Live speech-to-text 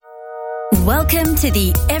Welcome to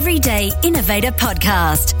the Everyday Innovator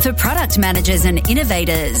podcast for product managers and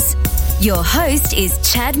innovators. Your host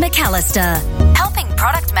is Chad McAllister, helping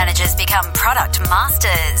product managers become product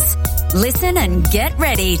masters. Listen and get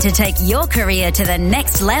ready to take your career to the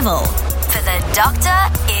next level, for the doctor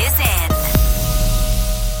is in.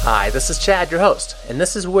 Hi, this is Chad, your host, and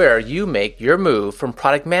this is where you make your move from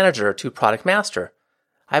product manager to product master.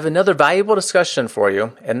 I have another valuable discussion for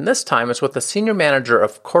you, and this time it's with the Senior Manager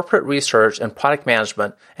of Corporate Research and Product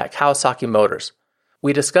Management at Kawasaki Motors.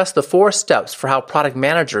 We discuss the 4 steps for how product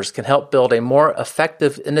managers can help build a more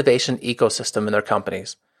effective innovation ecosystem in their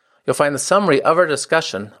companies. You'll find the summary of our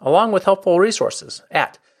discussion, along with helpful resources,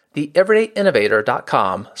 at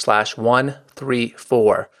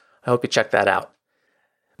theeverydayinnovator.com/134. I hope you check that out.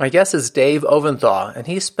 My guest is Dave Oventhal, and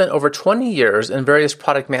he's spent over 20 years in various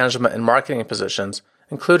product management and marketing positions,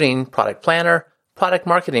 including product planner, product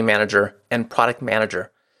marketing manager, and product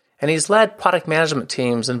manager. And he's led product management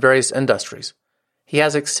teams in various industries. He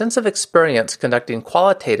has extensive experience conducting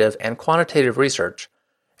qualitative and quantitative research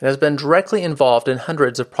and has been directly involved in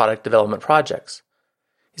hundreds of product development projects.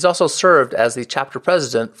 He's also served as the chapter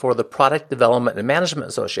president for the Product Development and Management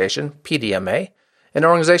Association, PDMA, an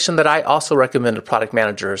organization that I also recommend to product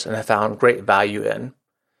managers and have found great value in.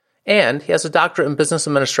 And he has a doctorate in business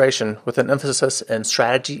administration with an emphasis in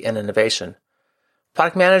strategy and innovation.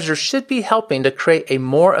 Product managers should be helping to create a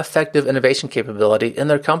more effective innovation capability in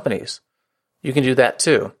their companies. You can do that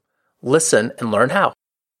too. Listen and learn how.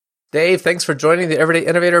 Dave, thanks for joining the Everyday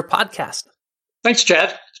Innovator podcast. Thanks, Chad.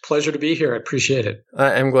 It's a pleasure to be here. I appreciate it.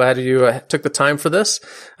 I'm glad you took the time for this.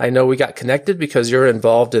 I know we got connected because you're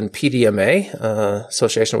involved in PDMA,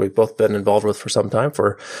 association we've both been involved with for some time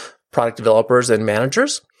for product developers and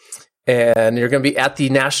managers. And you're going to be at the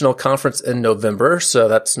national conference in November. So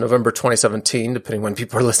that's November 2017, depending when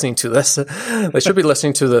people are listening to this. They should be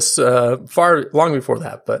listening to this long before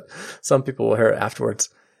that, but some people will hear it afterwards.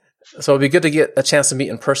 So it'll be good to get a chance to meet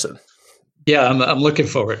in person. Yeah, I'm looking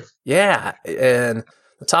forward. Yeah. And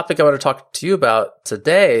the topic I want to talk to you about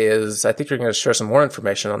today is, I think you're going to share some more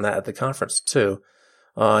information on that at the conference too,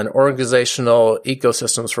 on organizational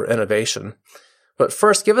ecosystems for innovation. But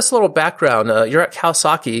first, give us a little background. You're at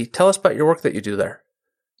Kawasaki. Tell us about your work that you do there.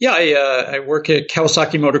 Yeah, I work at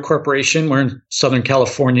Kawasaki Motor Corporation. We're in Southern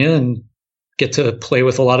California and get to play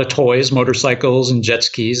with a lot of toys, motorcycles and jet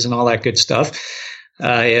skis and all that good stuff.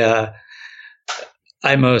 I'm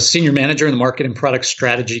a senior manager in the market and product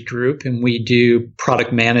strategy group, and we do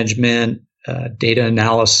product management, data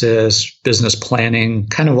analysis, business planning,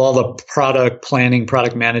 kind of all the product planning,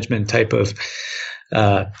 product management type of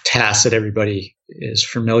tasks that everybody is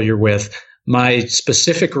familiar with. My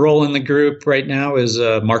specific role in the group right now is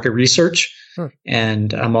market research,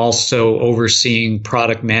 and I'm also overseeing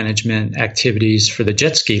product management activities for the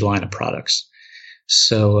jet ski line of products.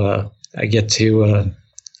 So I get to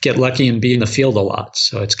get lucky and be in the field a lot.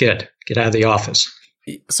 So it's good. Get out of the office.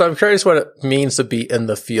 So I'm curious what it means to be in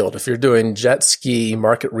the field. If you're doing jet ski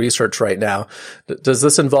market research right now, does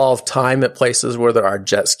this involve time at places where there are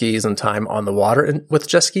jet skis and time on the water with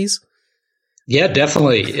jet skis? Yeah,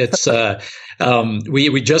 definitely. It's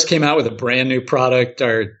we just came out with a brand new product,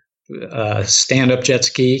 our stand-up jet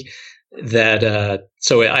ski.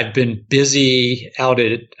 So I've been busy out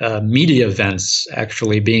at media events,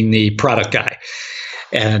 actually being the product guy,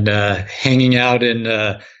 and hanging out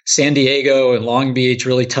in San Diego and Long Beach,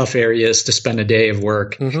 really tough areas to spend a day of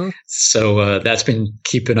work. Mm-hmm. So that's been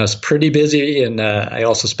keeping us pretty busy. And I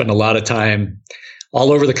also spend a lot of time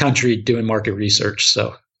all over the country doing market research.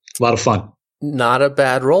 So it's a lot of fun. Not a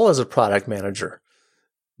bad role as a product manager.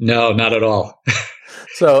 No, not at all.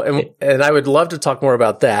 So, and I would love to talk more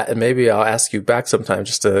about that. And maybe I'll ask you back sometime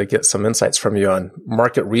just to get some insights from you on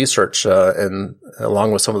market research and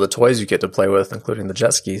along with some of the toys you get to play with, including the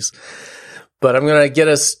jet skis. But I'm going to get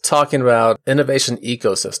us talking about innovation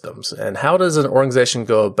ecosystems and how does an organization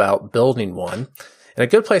go about building one? And a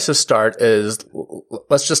good place to start is,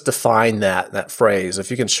 let's just define that phrase.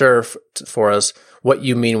 If you can share for us what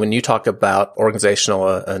you mean when you talk about organizational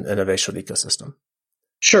and innovation ecosystem.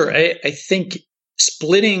 Sure. I think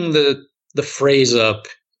splitting the phrase up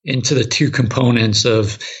into the 2 components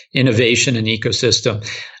of innovation and ecosystem,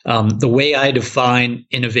 the way I define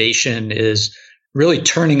innovation is really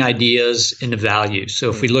turning ideas into value. So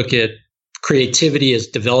if we look at creativity as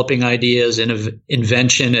developing ideas,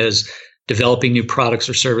 invention as developing new products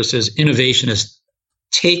or services, innovation is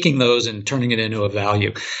taking those and turning it into a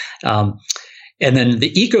value. And then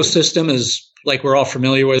the ecosystem is, like we're all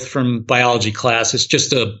familiar with from biology class, it's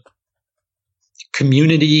just a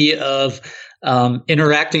community of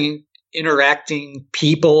interacting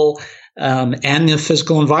people and the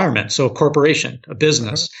physical environment. So a corporation, a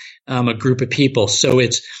business, a group of people. So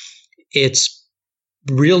it's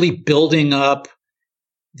really building up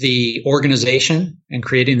the organization and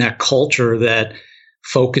creating that culture that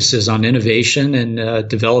focuses on innovation and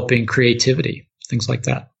developing creativity, things like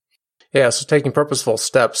that. Yeah, so taking purposeful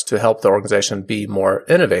steps to help the organization be more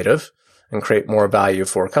innovative and create more value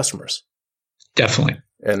for customers. Definitely.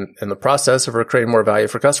 And in the process of creating more value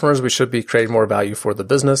for customers, we should be creating more value for the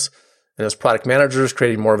business. And as product managers,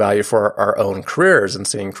 creating more value for our own careers and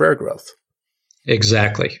seeing career growth.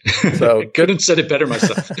 Exactly. So couldn't said it better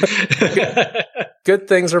myself. Good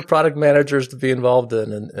things for product managers to be involved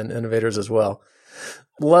in and innovators as well.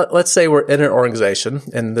 Let's say we're in an organization,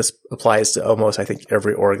 and this applies to almost, I think,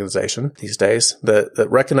 every organization these days that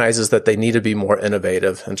recognizes that they need to be more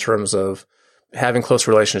innovative in terms of having close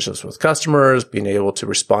relationships with customers, being able to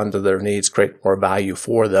respond to their needs, create more value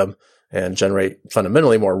for them, and generate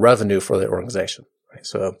fundamentally more revenue for the organization. Right?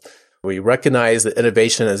 So we recognize that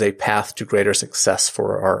innovation is a path to greater success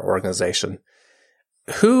for our organization.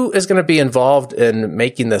 Who is going to be involved in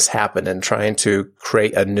making this happen and trying to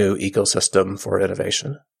create a new ecosystem for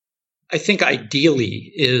innovation? I think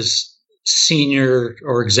ideally is senior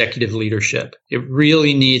or executive leadership. It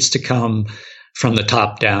really needs to come from the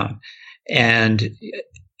top down. And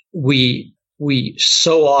we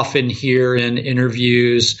so often hear in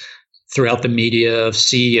interviews throughout the media of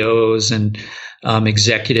CEOs and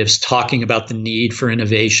executives talking about the need for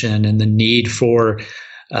innovation and the need for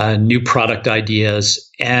new product ideas,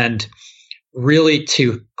 and really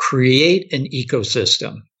to create an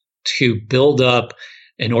ecosystem, to build up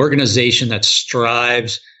an organization that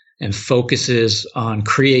strives and focuses on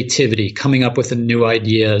creativity, coming up with the new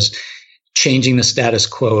ideas, changing the status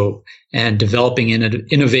quo, and developing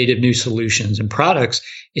innovative new solutions and products.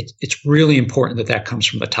 It's really important that comes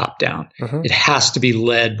from the top down. Mm-hmm. It has to be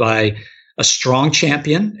led by a strong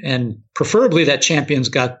champion, and preferably that champion's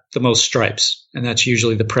got the most stripes, and that's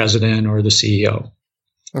usually the president or the CEO.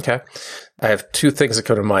 Okay. I have two things that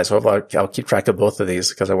come to mind, so I'll keep track of both of these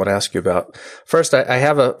because I want to ask you about. First, I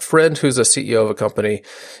have a friend who's a CEO of a company,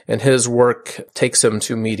 and his work takes him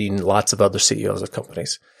to meeting lots of other CEOs of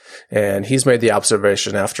companies. And he's made the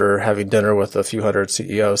observation after having dinner with a few hundred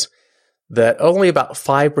CEOs that only about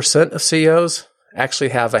 5% of CEOs actually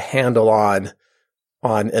have a handle on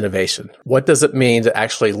innovation. What does it mean to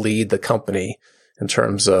actually lead the company in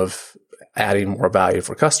terms of adding more value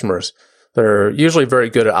for customers? They're usually very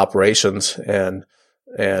good at operations and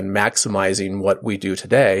maximizing what we do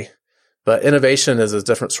today, but innovation is a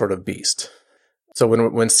different sort of beast. So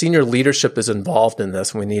when senior leadership is involved in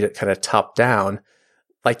this, we need it kind of top down.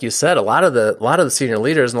 Like you said, a lot of the senior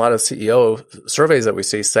leaders and a lot of CEO surveys that we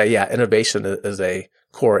see say, yeah, innovation is a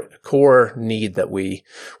core need that we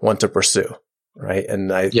want to pursue. Right. And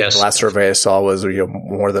yes. The last survey I saw was,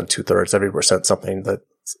 more than 2/3, 70% something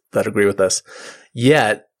that agree with us.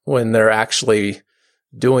 Yet when they're actually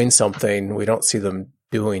doing something, we don't see them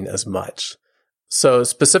doing as much. So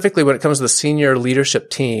specifically when it comes to the senior leadership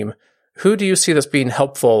team, who do you see this being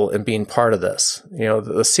helpful in being part of this?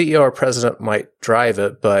 The CEO or president might drive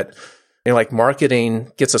it, but like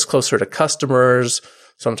marketing gets us closer to customers.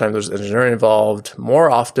 Sometimes there's engineering involved.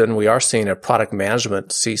 More often, we are seeing a product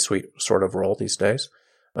management C-suite sort of role these days.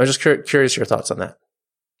 I'm just curious your thoughts on that.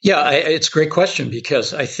 Yeah, it's a great question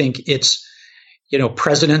because I think it's,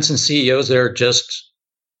 presidents and CEOs, they're just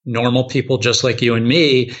normal people just like you and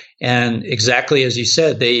me. And exactly as you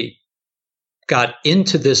said, they got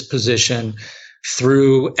into this position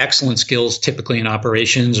through excellent skills, typically in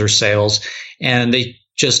operations or sales, and they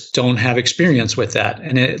just don't have experience with that.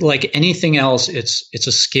 And like anything else, it's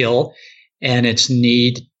a skill, and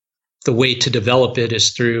the way to develop it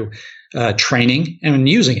is through training and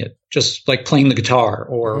using it, just like playing the guitar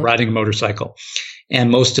or riding a motorcycle. And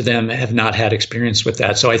most of them have not had experience with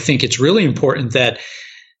that. So I think it's really important that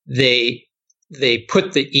they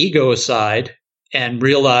put the ego aside and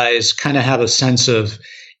realize, kind of have a sense of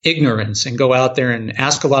ignorance and go out there and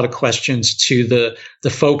ask a lot of questions to the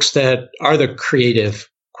folks that are the creative,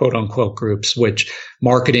 quote unquote, groups, which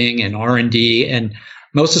marketing and R&D, and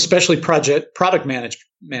most especially product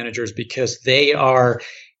managers, because they are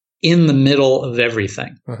in the middle of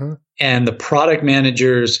everything. Mm-hmm. And the product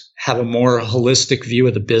managers have a more holistic view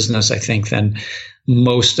of the business, I think, than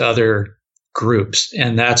most other groups.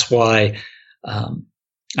 And that's why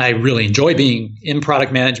I really enjoy being in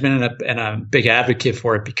product management, and I'm a big advocate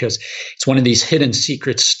for it because it's one of these hidden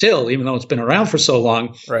secrets still, even though it's been around for so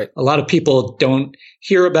long. Right. A lot of people don't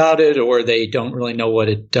hear about it, or they don't really know what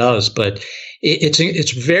it does. But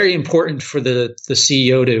it's very important for the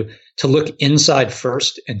CEO to look inside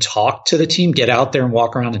first and talk to the team, get out there and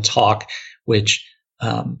walk around and talk, which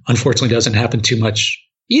unfortunately doesn't happen too much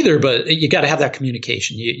either. But you got to have that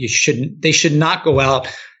communication. They should not go out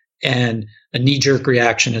and a knee-jerk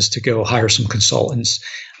reaction is to go hire some consultants,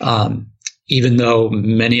 even though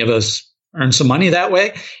many of us earn some money that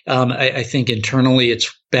way. I think internally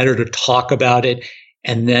it's better to talk about it,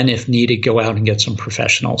 and then if needed, go out and get some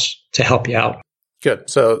professionals to help you out. Good.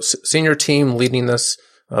 So senior team leading this,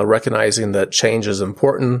 recognizing that change is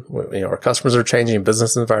important. Our customers are changing,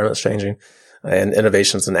 business environment is changing, and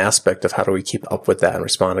innovation is an aspect of how do we keep up with that and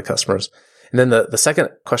respond to customers. And then the second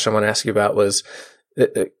question I want to ask you about was,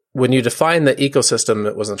 when you define the ecosystem,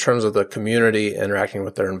 it was in terms of the community interacting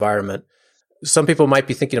with their environment. Some people might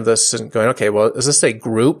be thinking of this and going, okay, well, is this a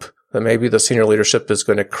group that maybe the senior leadership is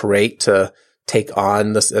going to create to take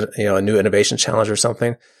on this, a new innovation challenge or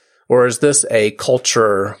something? Or is this a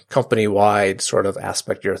culture, company-wide sort of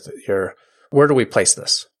aspect? Where do we place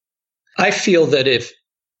this? I feel that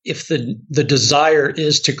if the desire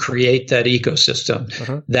is to create that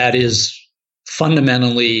ecosystem, that is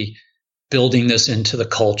fundamentally building this into the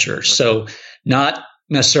culture. So not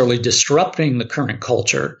necessarily disrupting the current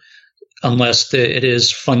culture unless it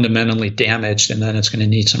is fundamentally damaged, and then it's going to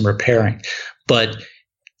need some repairing. But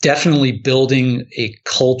definitely building a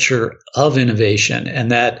culture of innovation.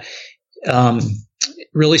 And that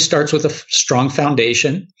really starts with a strong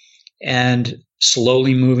foundation and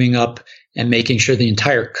slowly moving up and making sure the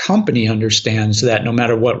entire company understands that no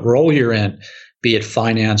matter what role you're in, be it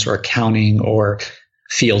finance or accounting or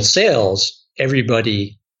field sales,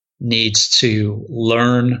 everybody needs to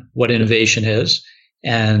learn what innovation is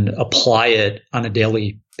and apply it on a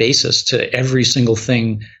daily basis to every single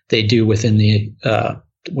thing they do within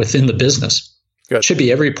the business. Good. It should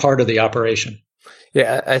be every part of the operation.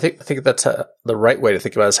 Yeah, I think that's the right way to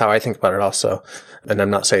think about it, is how I think about it also. And I'm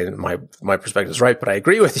not saying my perspective is right, but I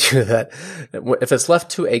agree with you that if it's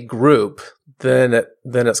left to a group, then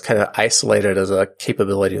it's kind of isolated as a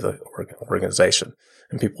capability of the organization.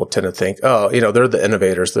 And people tend to think, they're the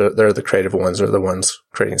innovators, they're the creative ones, they're the ones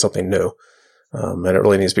creating something new. And it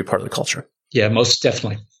really needs to be part of the culture. Yeah, most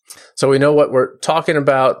definitely. So we know what we're talking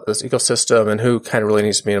about, this ecosystem, and who kind of really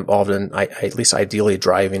needs to be involved in, at least ideally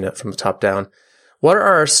driving it from the top down. What are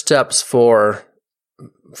our steps for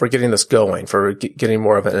getting this going, for getting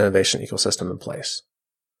more of an innovation ecosystem in place?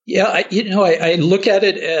 Yeah, I look at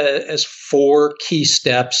it as 4 key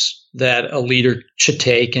steps that a leader should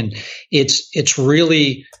take, and it's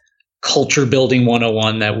really culture building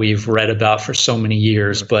 101 that we've read about for so many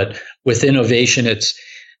years. But with innovation,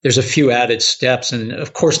 there's a few added steps, and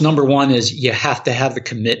of course, number 1 is you have to have the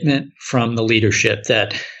commitment from the leadership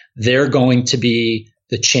that they're going to be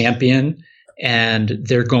the champion, and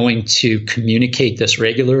they're going to communicate this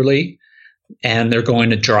regularly, and they're going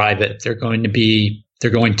to drive it. They're going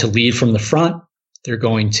to lead from the front. They're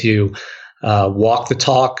going to walk the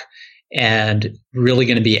talk, and really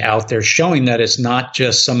going to be out there showing that it's not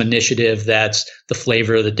just some initiative that's the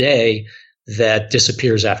flavor of the day that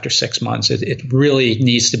disappears after 6 months. It really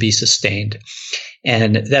needs to be sustained.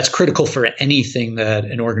 And that's critical for anything that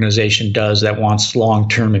an organization does that wants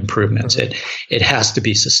long-term improvements. It has to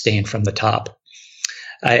be sustained from the top.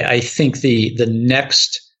 I think the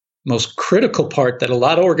next most critical part that a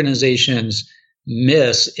lot of organizations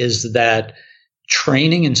miss is that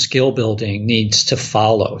training and skill building needs to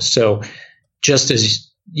follow. So just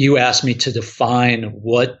as you asked me to define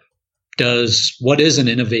what is an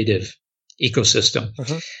innovative ecosystem,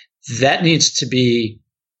 that needs to be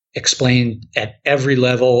explained at every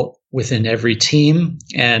level within every team.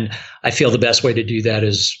 And I feel the best way to do that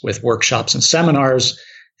is with workshops and seminars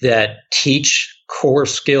that teach core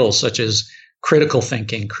skills such as critical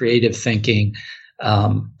thinking, creative thinking,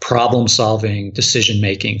 problem solving, decision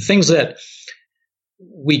making, things that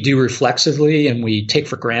we do reflexively and we take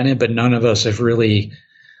for granted, but none of us have really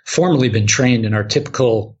formally been trained in our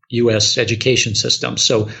typical U.S. education system.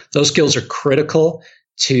 So those skills are critical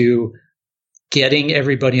to getting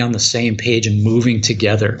everybody on the same page and moving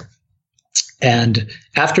together. And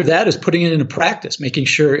after that is putting it into practice, making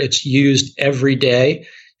sure it's used every day,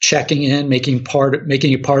 checking in, making it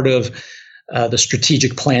part of the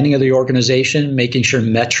strategic planning of the organization, making sure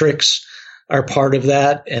metrics are part of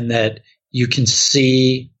that, and that you can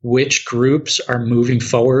see which groups are moving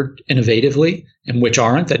forward innovatively and which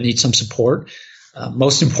aren't, that need some support.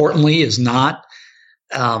 Most importantly is not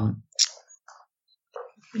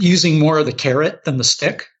using more of the carrot than the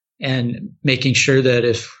stick, and making sure that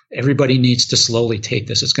if everybody needs to slowly take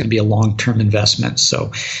this, it's going to be a long-term investment.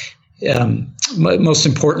 So most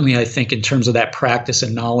importantly, I think in terms of that practice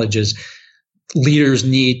and knowledge is leaders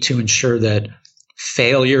need to ensure that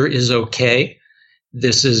failure is okay.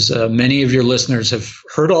 This is many of your listeners have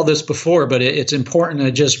heard all this before, but it's important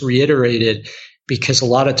to just reiterate it, because a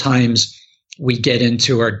lot of times we get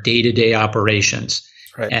into our day-to-day operations,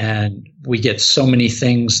 right, and we get so many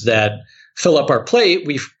things that fill up our plate,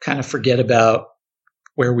 we kind of forget about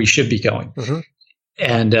where we should be going. Mm-hmm.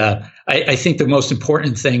 And I think the most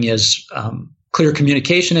important thing is clear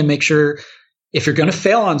communication, and make sure if you're going to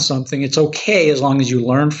fail on something, it's okay as long as you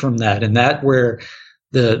learn from that. And that where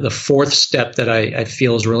the fourth step that I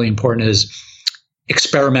feel is really important is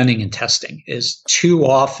experimenting and testing. Is too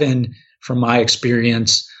often, from my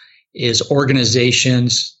experience, is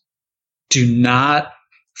organizations do not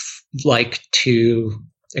like to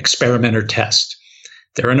experiment or test.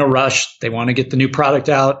 They're in a rush. They want to get the new product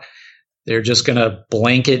out. They're just going to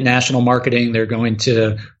blanket national marketing. They're going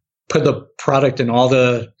to put the product in all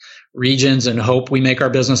the regions and hope we make our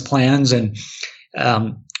business plans. And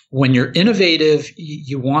when you're innovative,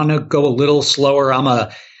 you want to go a little slower. I'm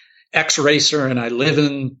a ex-racer and I live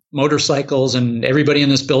in motorcycles, and everybody in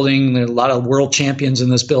this building, there are a lot of world champions in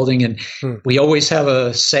this building. And we always have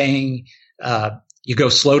a saying, you go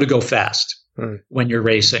slow to go fast when you're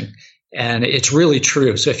racing. And it's really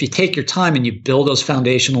true. So if you take your time and you build those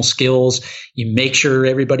foundational skills, you make sure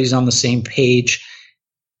everybody's on the same page,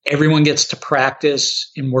 everyone gets to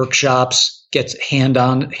practice in workshops, gets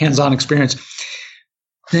hands-on experience,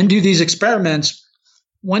 then do these experiments.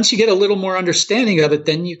 Once you get a little more understanding of it,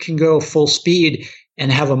 then you can go full speed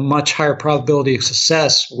and have a much higher probability of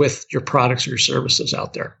success with your products or your services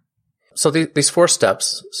out there. So these 4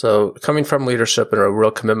 steps, so coming from leadership and a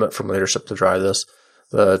real commitment from leadership to drive this,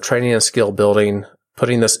 the training and skill building,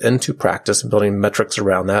 putting this into practice and building metrics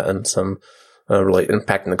around that, and some really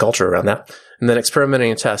impacting the culture around that, and then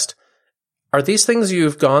experimenting and test. Are these things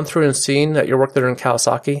you've gone through and seen at your work there in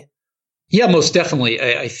Kawasaki? Yeah, most definitely.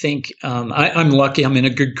 I think I'm lucky. I'm in a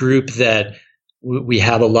good group that we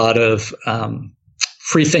have a lot of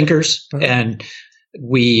free thinkers, and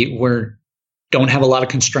we don't have a lot of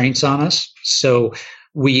constraints on us. So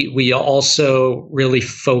we also really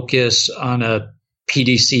focus on a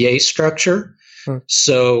PDCA structure.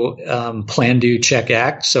 So plan, do, check,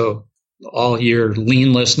 act. So all your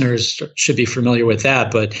lean listeners should be familiar with that.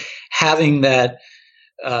 But having that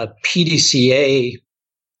PDCA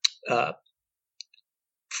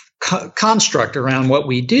construct around what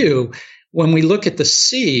we do, when we look at the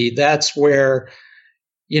C, that's where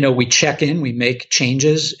we check in, we make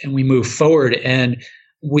changes, and we move forward. And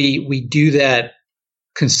we do that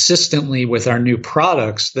consistently with our new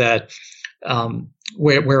products. That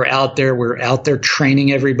we're out there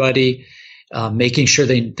training everybody, making sure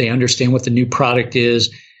they understand what the new product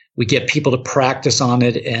is. We get people to practice on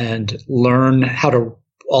it and learn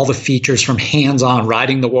all the features from hands-on,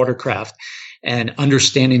 riding the watercraft and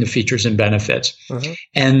understanding the features and benefits. Mm-hmm.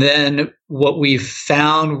 And then what we've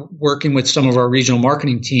found working with some of our regional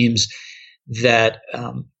marketing teams that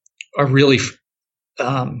are really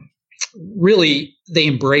they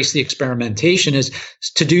embrace the experimentation is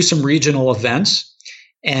to do some regional events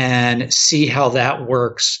and see how that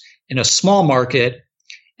works in a small market.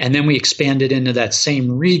 And then we expand it into that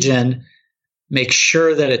same region, make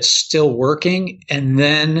sure that it's still working, and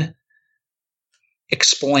then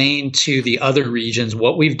explain to the other regions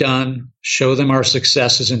what we've done, show them our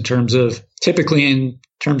successes typically in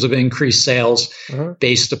terms of increased sales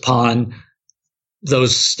based upon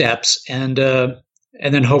those steps. And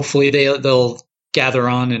then hopefully they'll gather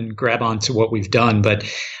on and grab onto what we've done. But,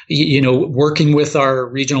 working with our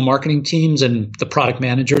regional marketing teams and the product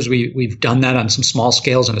managers, we've done that on some small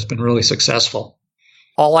scales, and it's been really successful.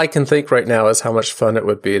 All I can think right now is how much fun it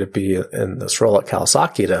would be to be in this role at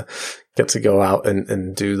Kawasaki, to get to go out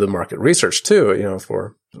and do the market research too,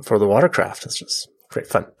 for the watercraft. It's just great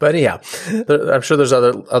fun. But yeah, I'm sure there's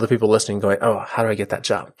other people listening going, oh, how do I get that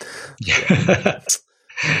job?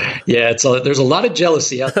 Yeah, there's a lot of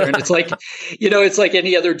jealousy out there, and it's like, it's like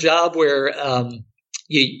any other job where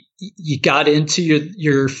you got into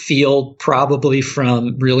your field probably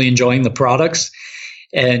from really enjoying the products,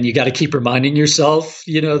 and you got to keep reminding yourself,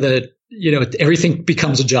 that everything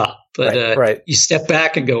becomes a job. But right. You step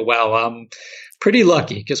back and go, wow, I'm pretty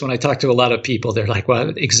lucky. Because when I talk to a lot of people, they're like,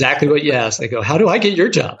 well, exactly what you asked. They go, how do I get your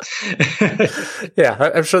job?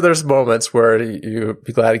 Yeah, I'm sure there's moments where you'd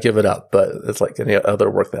be glad to give it up, but it's like any other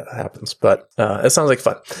work that happens. But it sounds like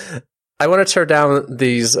fun. I want to tear down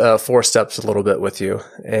these 4 steps a little bit with you.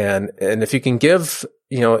 And if you can give,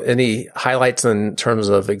 any highlights in terms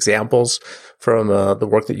of examples from the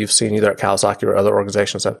work that you've seen either at Kawasaki or other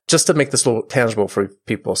organizations, just to make this a little tangible for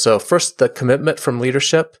people. So first, the commitment from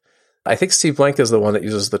leadership. I think Steve Blank is the one that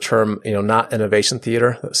uses the term, not innovation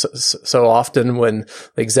theater. So often when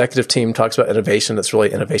the executive team talks about innovation, it's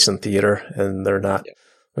really innovation theater, and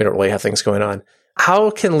we don't really have things going on.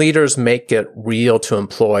 How can leaders make it real to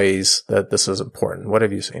employees that this is important? What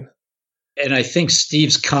have you seen? And I think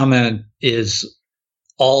Steve's comment is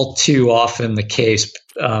all too often the case,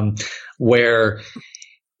 where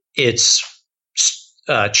it's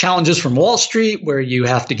challenges from Wall Street, where you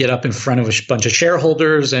have to get up in front of a bunch of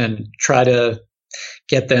shareholders and try to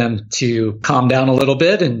get them to calm down a little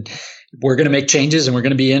bit. And we're going to make changes and we're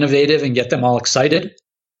going to be innovative and get them all excited.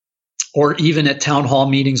 Or even at town hall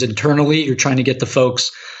meetings internally, you're trying to get the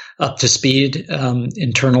folks up to speed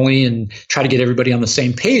internally and try to get everybody on the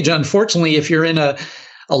same page. Unfortunately, if you're in a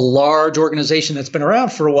large organization that's been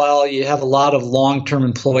around for a while, you have a lot of long-term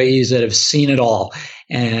employees that have seen it all.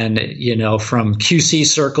 And, from QC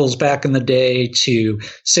circles back in the day to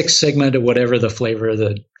Six Sigma to whatever the flavor of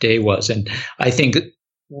the day was. And I think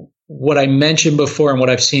what I mentioned before and what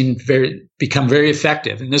I've seen become very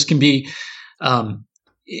effective, and this can be,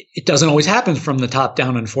 it doesn't always happen from the top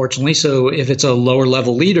down, unfortunately. So if it's a lower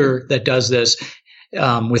level leader that does this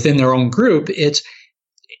within their own group, it's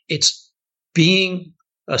being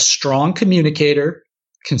a strong communicator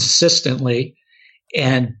consistently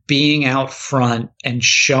and being out front and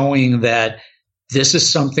showing that this is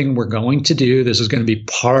something we're going to do. This is going to be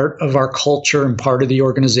part of our culture and part of the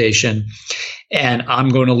organization, and I'm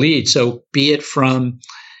going to lead. So be it from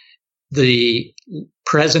the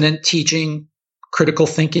president teaching critical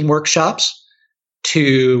thinking workshops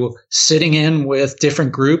to sitting in with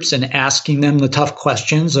different groups and asking them the tough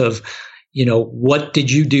questions of, what did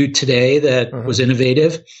you do today that was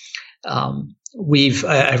innovative? I've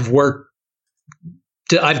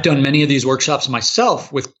done many of these workshops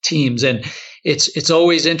myself with teams, and it's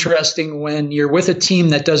always interesting when you're with a team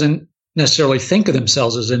that doesn't necessarily think of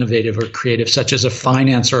themselves as innovative or creative, such as a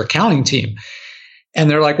finance or accounting team. And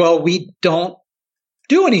they're like, well, we don't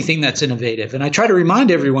do anything that's innovative. And I try to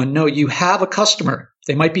remind everyone, no, you have a customer.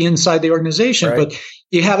 They might be inside the organization, right, but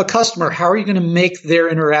you have a customer. How are you going to make their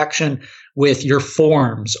interaction with your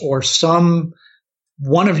forms or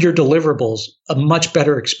one of your deliverables a much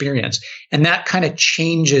better experience? And that kind of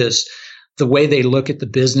changes the way they look at the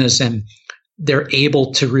business, and they're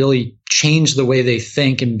able to really change the way they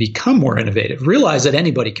think and become more innovative. Realize that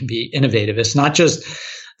anybody can be innovative. It's not just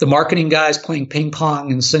the marketing guys playing ping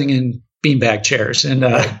pong and sitting in beanbag chairs, and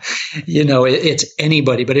it's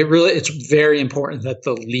anybody. But it's very important that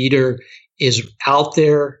the leader is out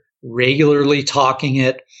there regularly talking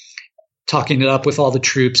it up with all the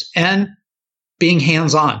troops and being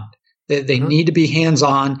hands-on. They need to be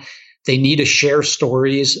hands-on. They need to share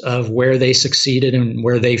stories of where they succeeded and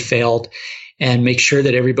where they failed, and make sure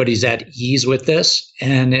that everybody's at ease with this.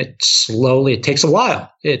 And it takes a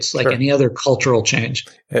while. It's like any other cultural change.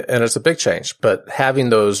 And it's a big change, but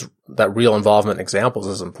having that real involvement examples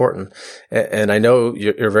is important. And I know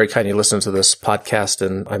you're very kind. You listen to this podcast,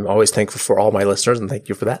 and I'm always thankful for all my listeners, and thank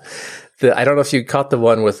you for that. I don't know if you caught the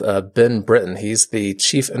one with Ben Britton. He's the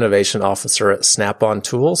Chief Innovation Officer at Snap-on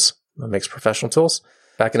Tools, that makes professional tools,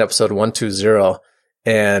 back in episode 120.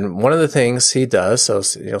 And one of the things he does, so,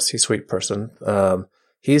 C-suite person,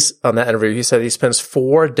 he's on that interview, he said he spends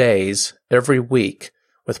 4 days every week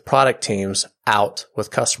with product teams out with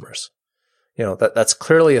customers. That's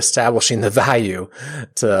clearly establishing the value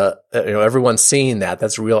to, everyone seeing that.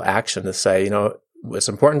 That's real action to say, it's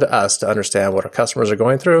important to us to understand what our customers are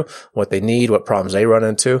going through, what they need, what problems they run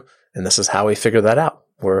into. And this is how we figure that out.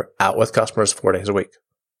 We're out with customers 4 days a week.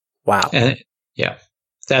 Wow. Yeah.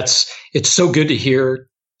 It's so good to hear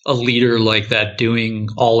a leader like that doing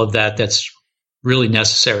all of that. That's really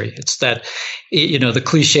necessary. It's that, the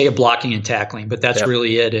cliche of blocking and tackling, but that's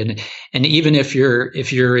really it. And even if you're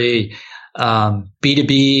a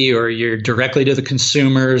B2B or you're directly to the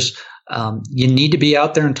consumers, you need to be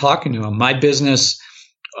out there and talking to them. My business,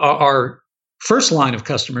 our first line of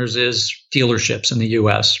customers is dealerships in the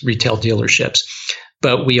US, retail dealerships.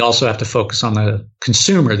 But we also have to focus on the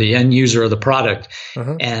consumer, the end user of the product.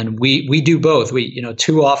 And we do both.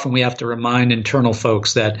 Too often we have to remind internal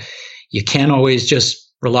folks that you can't always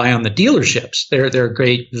just rely on the dealerships. They're a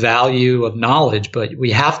great value of knowledge, but we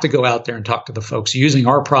have to go out there and talk to the folks using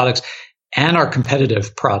our products and our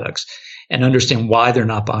competitive products and understand why they're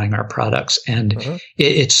not buying our products. And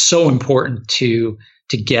it's so important to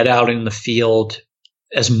get out in the field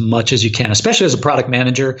as much as you can, especially as a product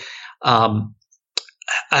manager. I'm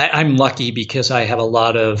lucky because I have a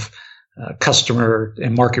lot of customer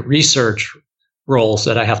and market research roles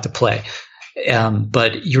that I have to play.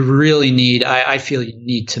 But you really need, I feel you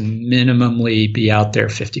need to minimally be out there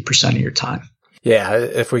 50% of your time. Yeah,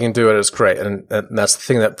 if we can do it, it's great. And that's the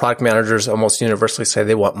thing that product managers almost universally say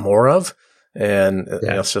they want more of. And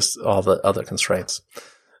it's just all the other constraints.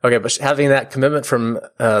 Okay, but having that commitment from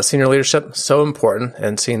senior leadership, so important,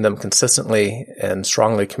 and seeing them consistently and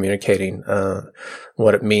strongly communicating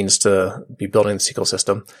what it means to be building this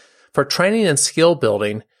ecosystem. For training and skill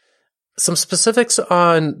building, some specifics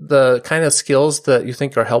on the kind of skills that you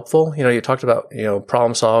think are helpful. You talked about,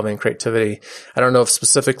 problem solving, creativity. I don't know if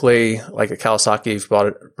specifically, like at Kawasaki,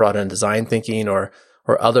 you've brought in design thinking or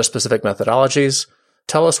other specific methodologies.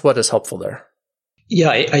 Tell us what is helpful there. Yeah,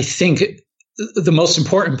 I think the most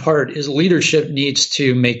important part is leadership needs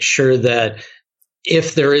to make sure that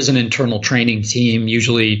if there is an internal training team,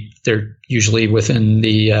 they're usually within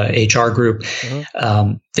the HR group,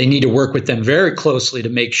 they need to work with them very closely to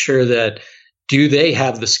make sure that do they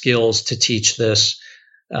have the skills to teach this,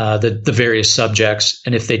 the various subjects.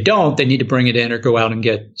 And if they don't, they need to bring it in or go out and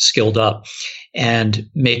get skilled up and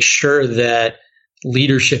make sure that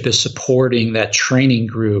leadership is supporting that training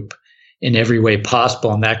group in every way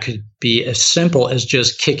possible. And that could be as simple as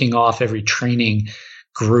just kicking off every training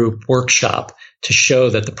group workshop to show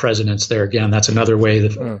that the president's there. Again, that's another way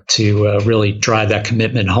to really drive that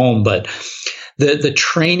commitment home. But the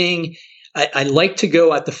training, I like to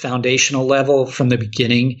go at the foundational level from the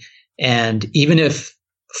beginning. And even if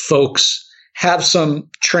folks have some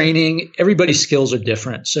training, everybody's skills are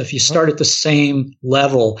different. So if you start at the same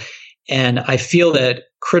level, and I feel that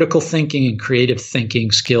critical thinking and creative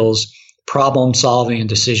thinking skills, problem solving and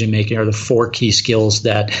decision making are the 4 key skills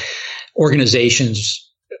that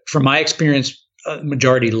organizations, from my experience,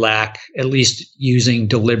 majority lack, at least using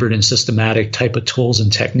deliberate and systematic type of tools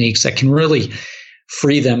and techniques that can really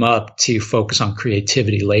free them up to focus on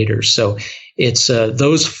creativity later. So it's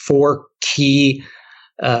those 4 key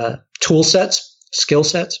tool sets, skill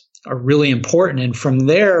sets are really important. And from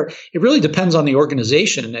there, it really depends on the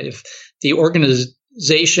organization. If the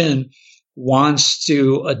organization wants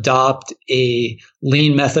to adopt a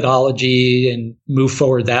lean methodology and move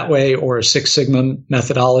forward that way, or a Six Sigma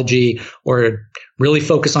methodology, or really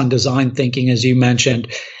focus on design thinking, as you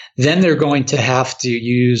mentioned, then they're going to have to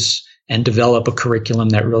use and develop a curriculum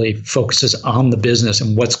that really focuses on the business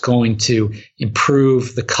and what's going to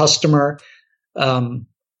improve the customer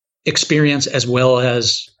experience as well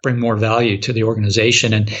as bring more value to the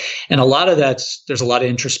organization. And a lot of there's a lot of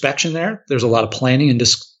introspection there. There's a lot of planning and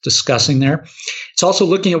discussing there. It's also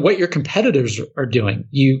looking at what your competitors are doing.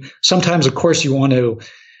 Sometimes, of course, you want to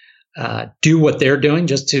do what they're doing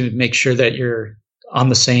just to make sure that you're on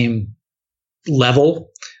the same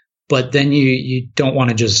level, but then you don't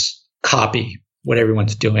want to just copy what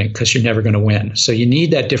everyone's doing because you're never going to win. So you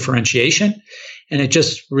need that differentiation. And it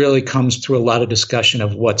just really comes through a lot of discussion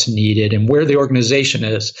of what's needed and where the organization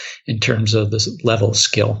is in terms of this level of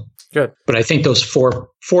skill. Good. But I think those four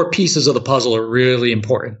pieces of the puzzle are really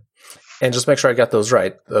important. And just make sure I got those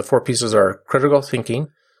right. The 4 pieces are critical thinking,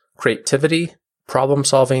 creativity, problem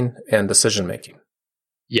solving, and decision making.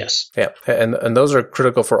 Yes. Yeah. And those are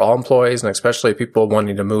critical for all employees, and especially people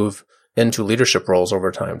wanting to move into leadership roles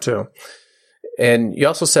over time too. And you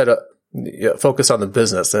also said focus on the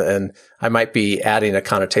business, and I might be adding a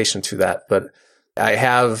connotation to that, but I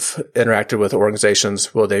have interacted with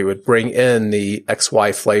organizations where they would bring in the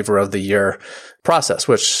XY flavor of the year process,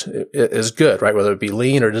 which is good, right? Whether it be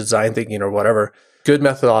lean or design thinking or whatever, good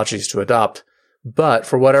methodologies to adopt, but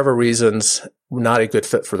for whatever reasons, not a good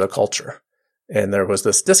fit for the culture. And there was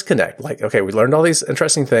this disconnect, like, okay, we learned all these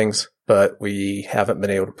interesting things, but we haven't been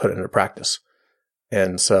able to put it into practice.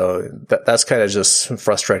 And so that's kind of just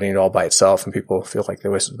frustrating all by itself, and people feel like they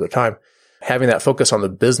wasted their time. Having that focus on the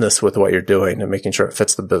business with what you're doing and making sure it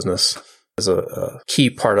fits the business is a key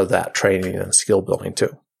part of that training and skill building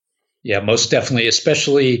too. Yeah, most definitely.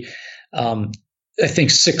 Especially, I think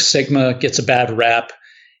Six Sigma gets a bad rap.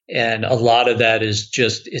 And a lot of that is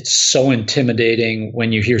just, it's so intimidating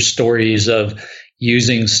when you hear stories of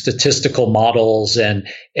using statistical models and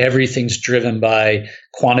everything's driven by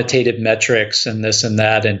quantitative metrics and this and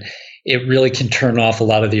that. And it really can turn off a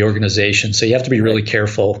lot of the organization. So you have to be really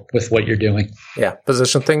careful with what you're doing. Yeah.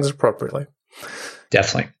 Position things appropriately.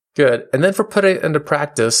 Definitely. Good. And then for putting it into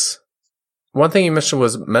practice, one thing you mentioned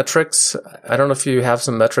was metrics. I don't know if you have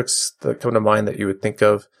some metrics that come to mind that you would think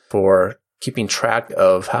of for keeping track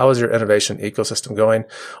of how is your innovation ecosystem going,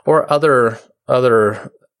 or other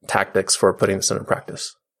tactics for putting this into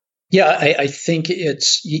practice. Yeah, I think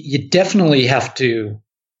you definitely have to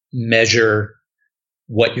measure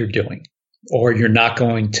what you're doing, or you're not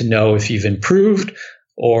going to know if you've improved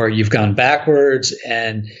or you've gone backwards.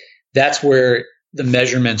 And that's where the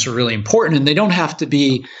measurements are really important. And they don't have to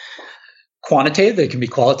be quantitative. They can be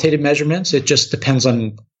qualitative measurements. It just depends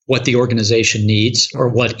on what the organization needs or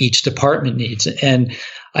what each department needs. And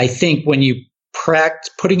I think when you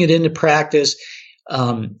putting it into practice,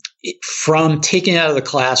 from taking it out of the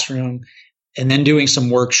classroom and then doing some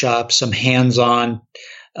workshops, some hands-on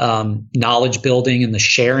knowledge building and the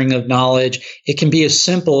sharing of knowledge, it can be as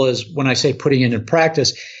simple as, when I say putting it into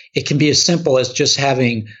practice, it can be as simple as just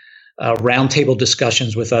having roundtable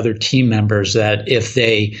discussions with other team members, that if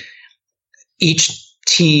each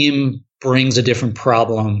team brings a different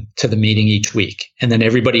problem to the meeting each week, and then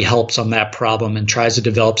everybody helps on that problem and tries to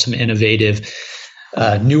develop some innovative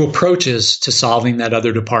new approaches to solving that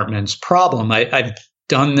other department's problem. I've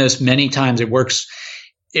done this many times. It works.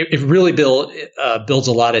 It really builds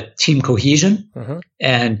a lot of team cohesion. Mm-hmm.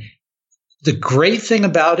 And the great thing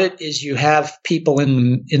about it is you have people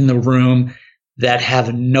in the room that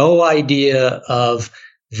have no idea of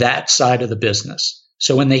that side of the business.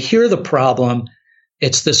 So when they hear the problem,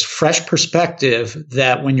 it's this fresh perspective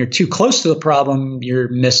that when you're too close to the problem, you're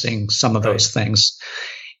missing some of those things.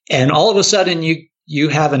 And all of a sudden you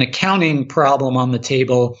have an accounting problem on the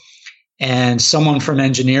table, and someone from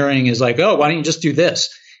engineering is like, oh, why don't you just do this?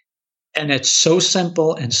 And it's so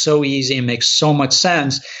simple and so easy and makes so much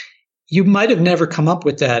sense. You might have never come up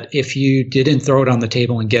with that if you didn't throw it on the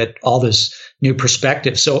table and get all this new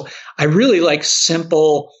perspective. So I really like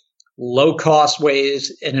simple, low-cost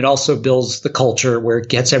ways, and it also builds the culture where it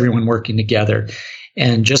gets everyone working together.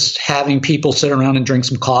 And just having people sit around and drink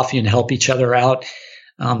some coffee and help each other out,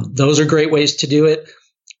 those are great ways to do it.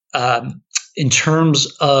 In terms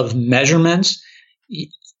of measurements,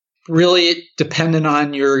 really dependent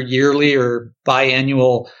on your yearly or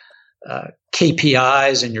biannual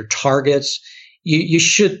KPIs and your targets, you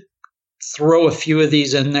should throw a few of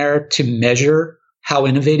these in there to measure how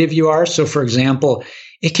innovative you are. So, for example,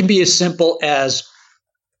 it can be as simple as,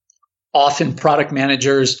 often product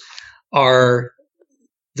managers are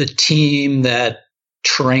the team that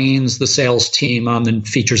trains the sales team on the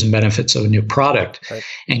features and benefits of a new product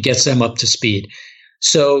and gets them up to speed.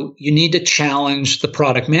 So you need to challenge the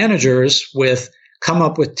product managers come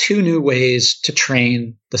up with 2 new ways to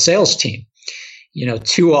train the sales team.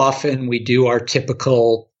 Too often we do our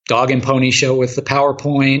typical dog and pony show with the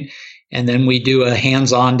PowerPoint, and then we do a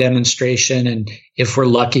hands-on demonstration. And if we're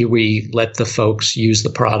lucky, we let the folks use the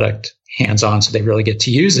product hands-on so they really get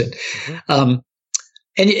to use it. Mm-hmm.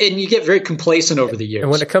 And you get very complacent over the years.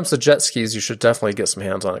 And when it comes to jet skis, you should definitely get some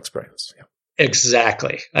hands-on experience. Yeah.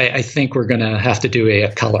 Exactly. I think we're going to have to do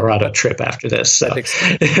a Colorado trip after this. So. I think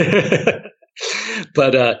so.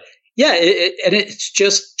 But it's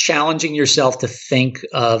just challenging yourself to think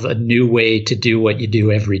of a new way to do what you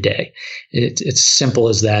do every day. It's simple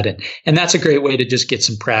as that. And that's a great way to just get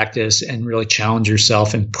some practice and really challenge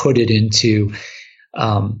yourself and put it into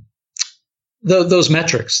those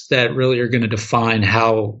metrics that really are going to define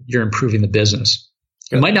how you're improving the business.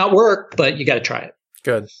 Good. It might not work, but you got to try it.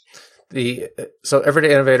 Good. So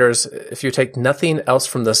Everyday Innovators, if you take nothing else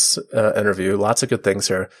from this interview, lots of good things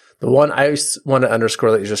here. The one I want to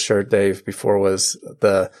underscore that you just shared, Dave, before was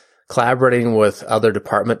the collaborating with other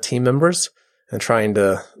department team members and trying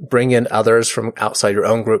to bring in others from outside your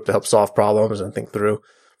own group to help solve problems and think through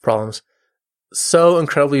problems. So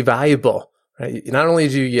incredibly valuable, right? Not only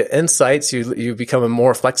do you get insights, you become a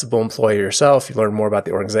more flexible employee yourself. You learn more about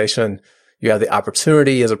the organization. You have the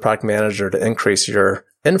opportunity as a product manager to increase your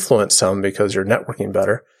influence some because you're networking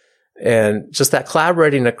better. And just that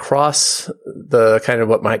collaborating across the kind of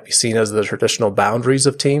what might be seen as the traditional boundaries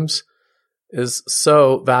of teams is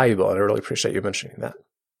so valuable. And I really appreciate you mentioning that.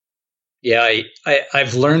 Yeah,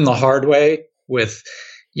 I've learned the hard way with,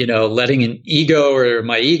 letting an ego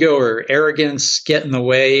or arrogance get in the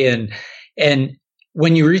way. And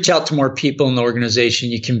when you reach out to more people in the organization,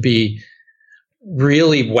 you can be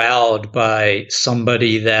really wowed by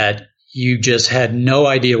somebody that you just had no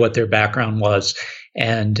idea what their background was.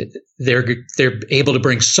 And they're able to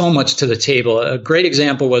bring so much to the table. A great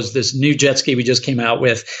example was this new jet ski we just came out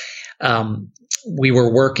with. We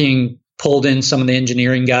were pulled in some of the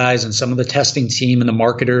engineering guys and some of the testing team and the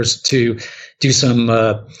marketers to do some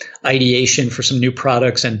ideation for some new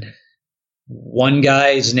products. And one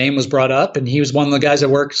guy's name was brought up, and he was one of the guys that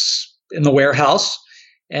works in the warehouse.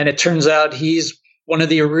 And it turns out he's one of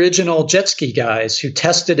the original jet ski guys who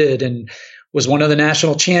tested it and was one of the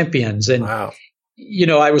national champions. And, wow.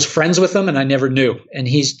 I was friends with him and I never knew. And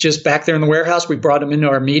he's just back there in the warehouse. We brought him into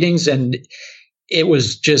our meetings, and it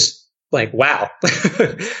was just like, wow,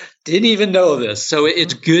 didn't even know this. So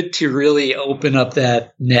it's good to really open up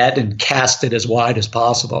that net and cast it as wide as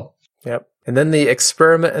possible. Yep. And then the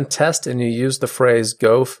experiment and test, and you use the phrase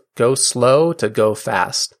go slow to go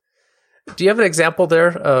fast. Do you have an example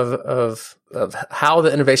there of how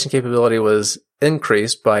the innovation capability was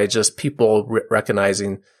increased by just people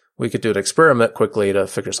recognizing we could do an experiment quickly to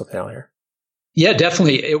figure something out here? Yeah,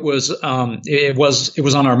 definitely. It was on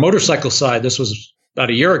our motorcycle side. This was about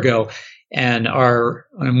a year ago, and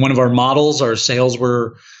in one of our models, our sales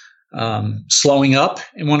were slowing up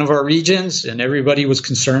in one of our regions, and everybody was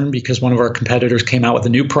concerned because one of our competitors came out with a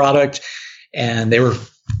new product, and they were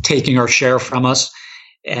taking our share from us.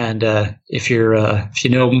 And if you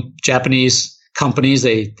know Japanese companies,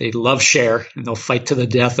 they love share, and they'll fight to the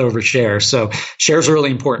death over share. So share is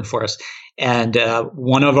really important for us. And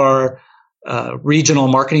one of our regional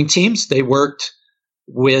marketing teams, they worked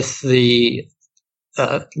with the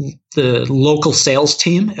local sales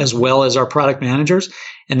team as well as our product managers,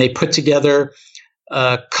 and they put together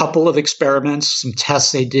a couple of experiments, some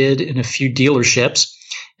tests they did in a few dealerships,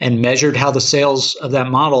 and measured how the sales of that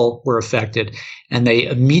model were affected. And they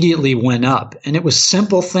immediately went up. And it was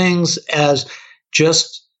simple things as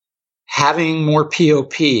just having more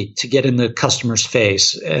POP to get in the customer's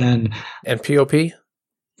face. And POP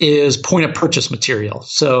is point of purchase material.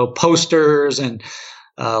 So posters and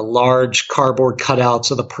large cardboard cutouts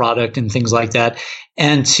of the product and things like that.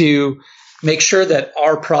 And to make sure that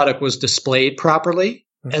our product was displayed properly,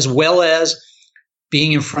 as well as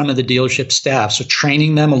being in front of the dealership staff. So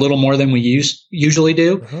training them a little more than we usually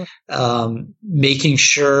do, making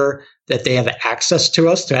sure that they have access to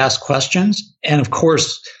us to ask questions. And of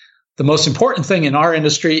course, the most important thing in our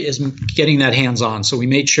industry is getting that hands-on. So we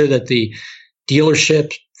made sure that the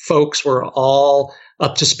dealership folks were all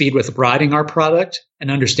up to speed with riding our product and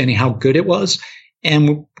understanding how good it was.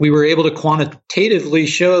 And we were able to quantitatively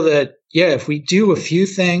show that, yeah, if we do a few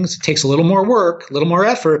things, it takes a little more work, a little more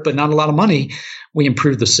effort, but not a lot of money, we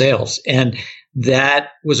improve the sales. And that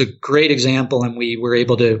was a great example. And we were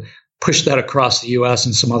able to push that across the US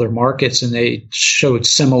and some other markets, and they showed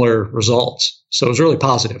similar results. So it was really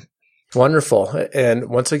positive. Wonderful. And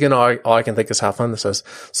once again, all I can think is how fun this is.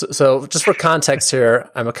 So just for context here,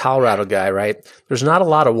 I'm a Colorado guy, right? There's not a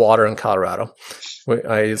lot of water in Colorado.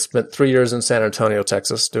 I spent 3 years in San Antonio,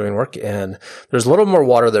 Texas doing work, and there's a little more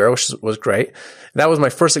water there, which was great. And that was my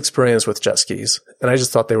first experience with jet skis. And I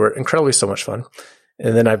just thought they were incredibly so much fun.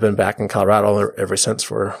 And then I've been back in Colorado ever since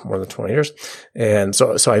for more than 20 years. And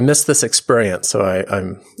so I missed this experience. So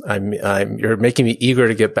you're making me eager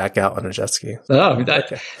to get back out on a jet ski. Oh,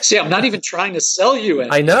 see, I'm not even trying to sell you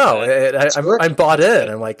anything. I know. I'm bought in.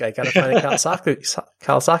 I'm like, I got to find a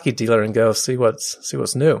Kawasaki dealer and go see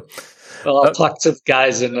what's new. Well, I'll talk to the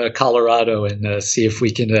guys in Colorado and see if we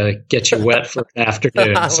can get you wet for an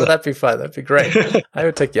afternoon. Well, that'd be fun. That'd be great. I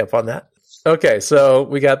would take you up on that. Okay, so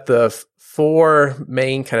we got the 4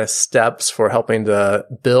 main kind of steps for helping to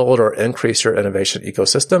build or increase your innovation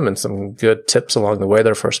ecosystem, and some good tips along the way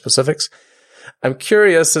there for specifics. I'm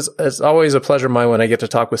curious, it's always a pleasure of mine when I get to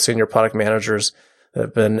talk with senior product managers that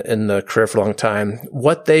have been in the career for a long time,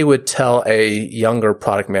 what they would tell a younger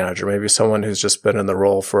product manager, maybe someone who's just been in the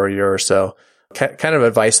role for a year or so, kind of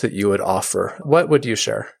advice that you would offer. What would you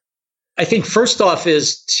share? I think first off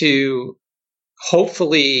is to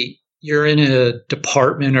hopefully you're in a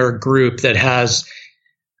department or a group that has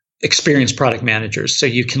experienced product managers, so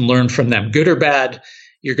you can learn from them. Good or bad,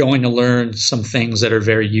 you're going to learn some things that are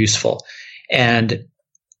very useful. And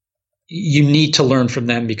you need to learn from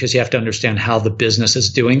them because you have to understand how the business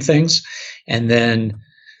is doing things, and then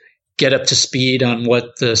get up to speed on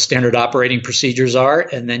what the standard operating procedures are.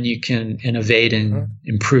 And then you can innovate and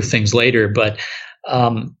improve things later. But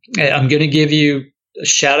I'm going to give you a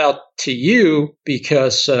shout out to you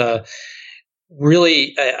because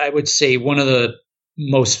really, I would say one of the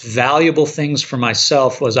most valuable things for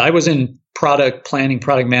myself was I was in product planning,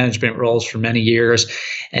 product management roles for many years,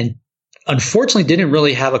 and unfortunately didn't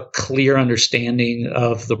really have a clear understanding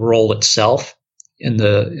of the role itself in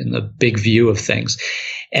the big view of things.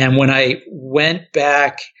 And when I went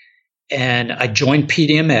back and I joined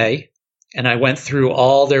PDMA and I went through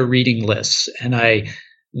all their reading lists, and I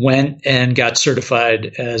went and got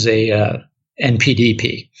certified as a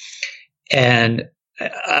NPDP. And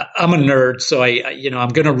I'm a nerd, so I'm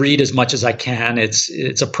going to read as much as I can.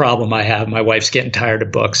 It's a problem I have. My wife's getting tired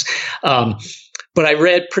of books. But I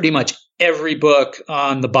read pretty much every book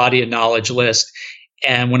on the body of knowledge list.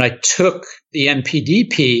 And when I took the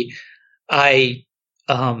NPDP, I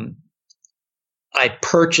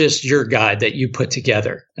purchased your guide that you put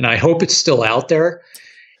together, and I hope it's still out there.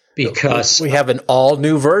 because we have an all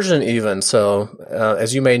new version even. So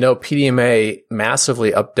as you may know, PDMA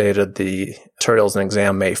massively updated the materials and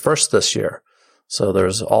exam May 1st this year. So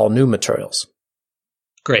there's all new materials.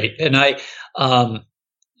 Great. And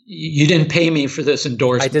you didn't pay me for this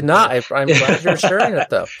endorsement. I did not. I'm glad you're sharing it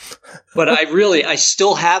though. But I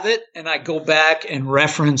still have it, and I go back and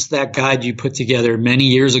reference that guide you put together many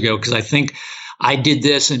years ago, because I think I did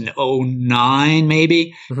this in 2009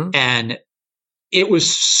 maybe, and it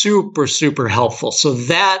was super, super helpful. So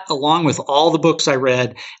that, along with all the books I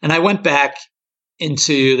read, and I went back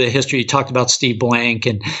into the history. You talked about Steve Blank,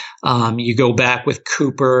 and you go back with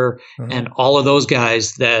Cooper and all of those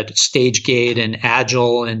guys, that StageGate and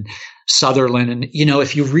Agile and Sutherland. And,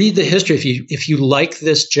 if you read the history, if you like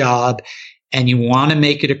this job and you want to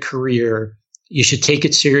make it a career, you should take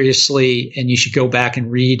it seriously, and you should go back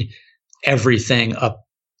and read everything up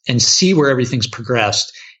and see where everything's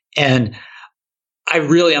progressed. And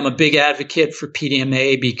I'm a big advocate for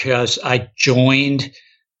PDMA, because I joined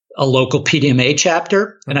a local PDMA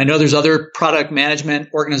chapter. And I know there's other product management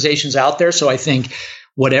organizations out there. So I think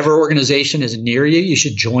whatever organization is near you, you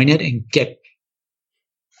should join it and get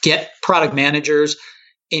product managers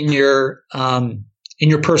in your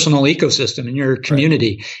personal ecosystem, in your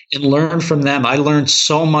community, and learn from them. I learned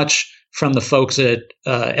so much from the folks at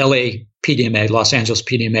LA PDMA, Los Angeles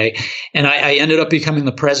PDMA. And I ended up becoming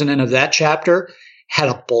the president of that chapter, had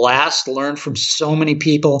a blast, learned from so many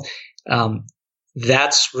people.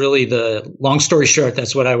 That's really the long story short.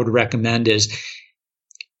 That's what I would recommend I've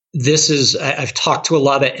talked to a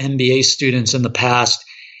lot of MBA students in the past,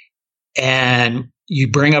 and you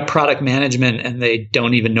bring up product management and they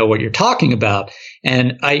don't even know what you're talking about.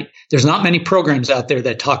 And there's not many programs out there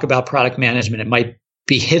that talk about product management. It might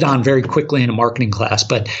be hit on very quickly in a marketing class,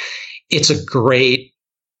 but it's a great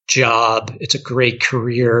job. It's a great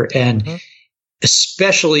career. And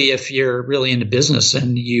especially if you're really into business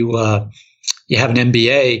and you have an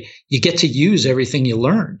MBA, you get to use everything you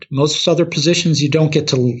learned. Most other positions, you don't get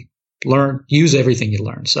to use everything you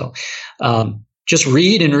learned. So just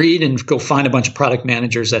read and go find a bunch of product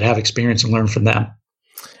managers that have experience and learn from them.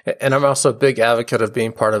 And I'm also a big advocate of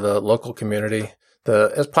being part of a local community.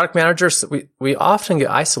 As product managers, we often get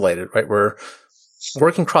isolated, right? We're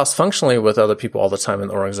working cross-functionally with other people all the time in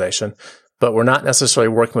the organization, but we're not necessarily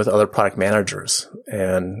working with other product managers.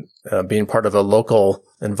 And being part of a local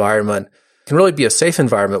environment can really be a safe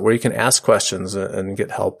environment where you can ask questions and get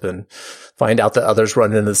help and find out that others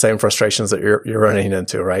run into the same frustrations that you're running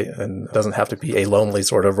into, right? And it doesn't have to be a lonely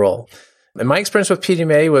sort of role. And my experience with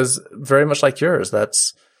PDMA was very much like yours.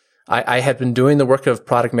 I had been doing the work of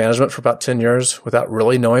product management for about 10 years without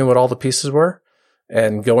really knowing what all the pieces were,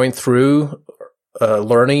 and going through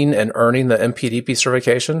learning and earning the MPDP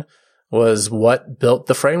certification was what built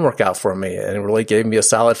the framework out for me, and it really gave me a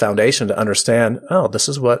solid foundation to understand, this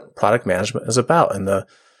is what product management is about, and a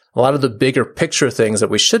lot of the bigger picture things that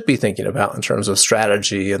we should be thinking about in terms of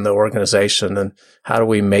strategy and the organization, and how do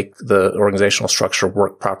we make the organizational structure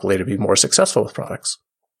work properly to be more successful with products.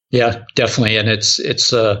 Yeah, definitely. And it's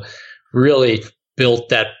really built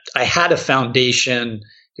that. I had a foundation.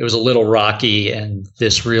 It was a little rocky, and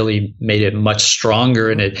this really made it much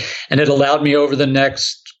stronger. And it allowed me over the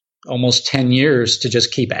next almost 10 years to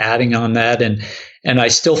just keep adding on that. And I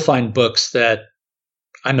still find books that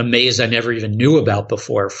I'm amazed I never even knew about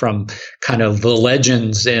before, from kind of the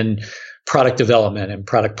legends in product development and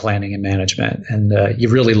product planning and management. And you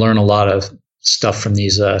really learn a lot of stuff from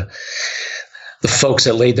these, the folks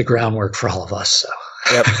that laid the groundwork for all of us. So.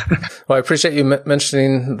 Yep. Well, I appreciate you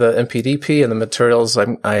mentioning the MPDP and the materials.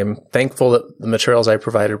 I'm thankful that the materials I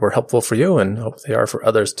provided were helpful for you, and hope they are for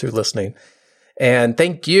others too listening. And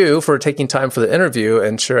thank you for taking time for the interview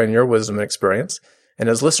and sharing your wisdom and experience. And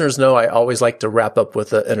as listeners know, I always like to wrap up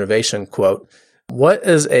with an innovation quote. What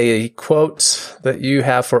is a quote that you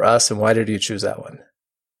have for us, and why did you choose that one?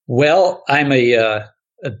 Well, I'm a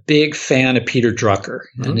big fan of Peter Drucker.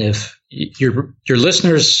 And if your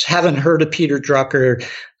listeners haven't heard of Peter Drucker,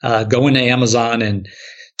 go into Amazon and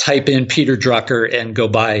type in Peter Drucker and go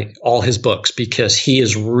buy all his books, because he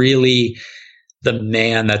is really the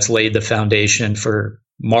man that's laid the foundation for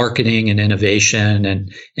marketing and innovation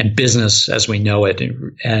and business as we know it.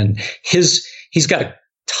 And he's got a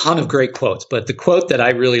ton of great quotes, but the quote that I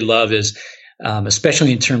really love is,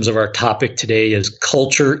 especially in terms of our topic today, is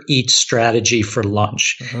culture eats strategy for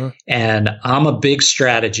lunch. And I'm a big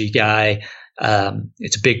strategy guy.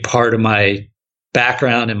 It's a big part of my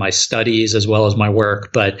background and my studies as well as my work.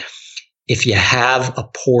 But if you have a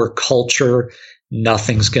poor culture,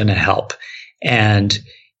 nothing's going to help. And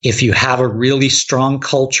if you have a really strong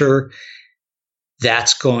culture,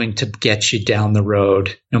 that's going to get you down the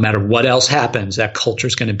road. No matter what else happens, that culture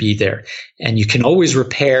is going to be there. And you can always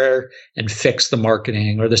repair and fix the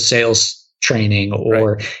marketing or the sales training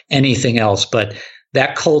or anything else. But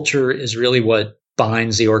that culture is really what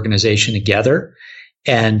binds the organization together.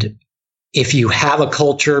 And if you have a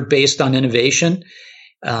culture based on innovation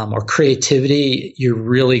or creativity, you're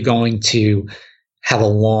really going to have a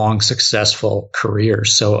long, successful career.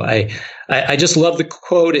 So I just love the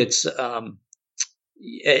quote. It's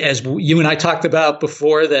as you and I talked about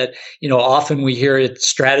before, that, often we hear it,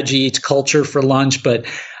 strategy eats culture for lunch, but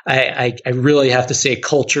I really have to say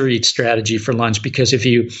culture eats strategy for lunch, because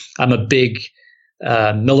I'm a big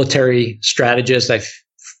military strategist,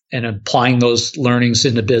 and applying those learnings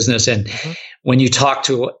into business. And when you talk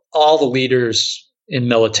to all the leaders in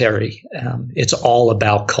military, it's all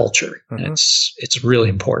about culture. And it's really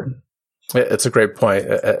important. It's a great point.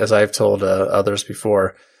 As I've told others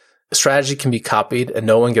before, strategy can be copied, and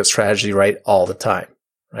no one gets strategy right all the time,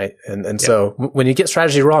 right? And so when you get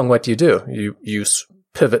strategy wrong, what do? You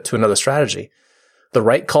pivot to another strategy. The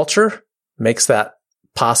right culture makes that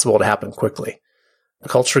possible to happen quickly. The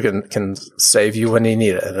culture can save you when you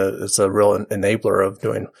need it. It's a real enabler of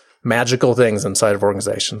doing magical things inside of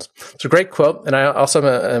organizations. It's a great quote. And I also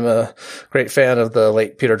am a great fan of the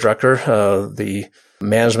late Peter Drucker, the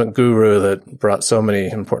management guru that brought so many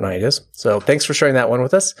important ideas. So thanks for sharing that one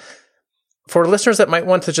with us. For listeners that might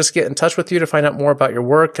want to just get in touch with you to find out more about your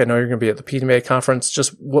work, I know you're going to be at the PDMA conference.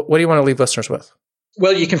 Just what do you want to leave listeners with?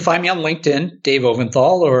 Well, you can find me on LinkedIn, Dave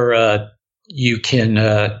Oventhal, or you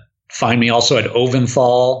can find me also at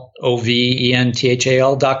Oventhal,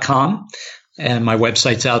 OVENTHAL.com. And my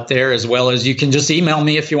website's out there, as well as you can just email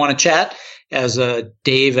me if you want to chat as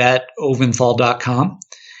Dave@Oventhal.com.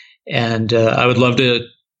 And I would love to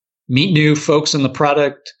meet new folks in the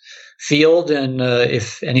product field. And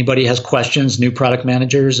if anybody has questions, new product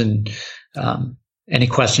managers, and any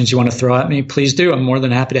questions you want to throw at me, please do. I'm more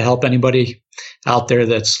than happy to help anybody out there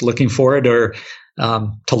that's looking for it, or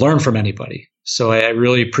to learn from anybody. So I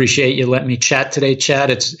really appreciate you letting me chat today,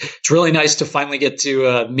 Chad. It's really nice to finally get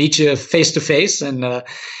to meet you face to face. And,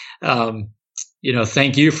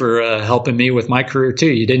 thank you for helping me with my career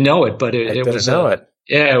too. You didn't know it, but it was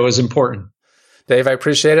important. Dave, I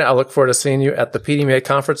appreciate it. I look forward to seeing you at the PDMA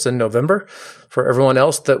conference in November. For everyone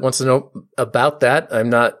else that wants to know about that, I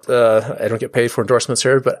don't get paid for endorsements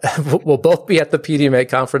here, but we'll both be at the PDMA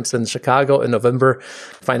conference in Chicago in November.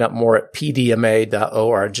 Find out more at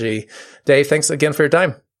pdma.org. Dave, thanks again for your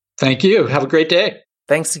time. Thank you. Have a great day.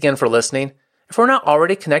 Thanks again for listening. If we're not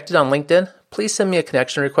already connected on LinkedIn, please send me a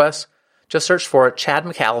connection request. Just search for Chad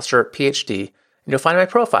McAllister, PhD, and you'll find my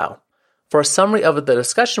profile. For a summary of the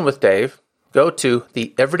discussion with Dave, go to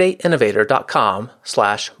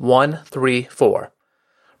theeverydayinnovator.com/134.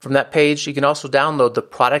 From that page, you can also download the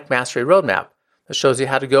Product Mastery Roadmap that shows you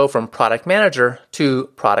how to go from product manager to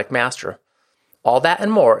product master. All that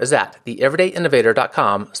and more is at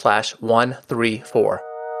theeverydayinnovator.com/134.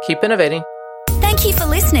 Keep innovating. Thank you for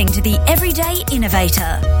listening to The Everyday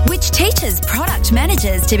Innovator, which teaches product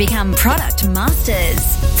managers to become product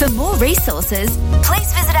masters. For more resources,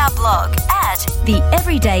 please visit our blog at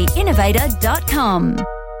theeverydayinnovator.com.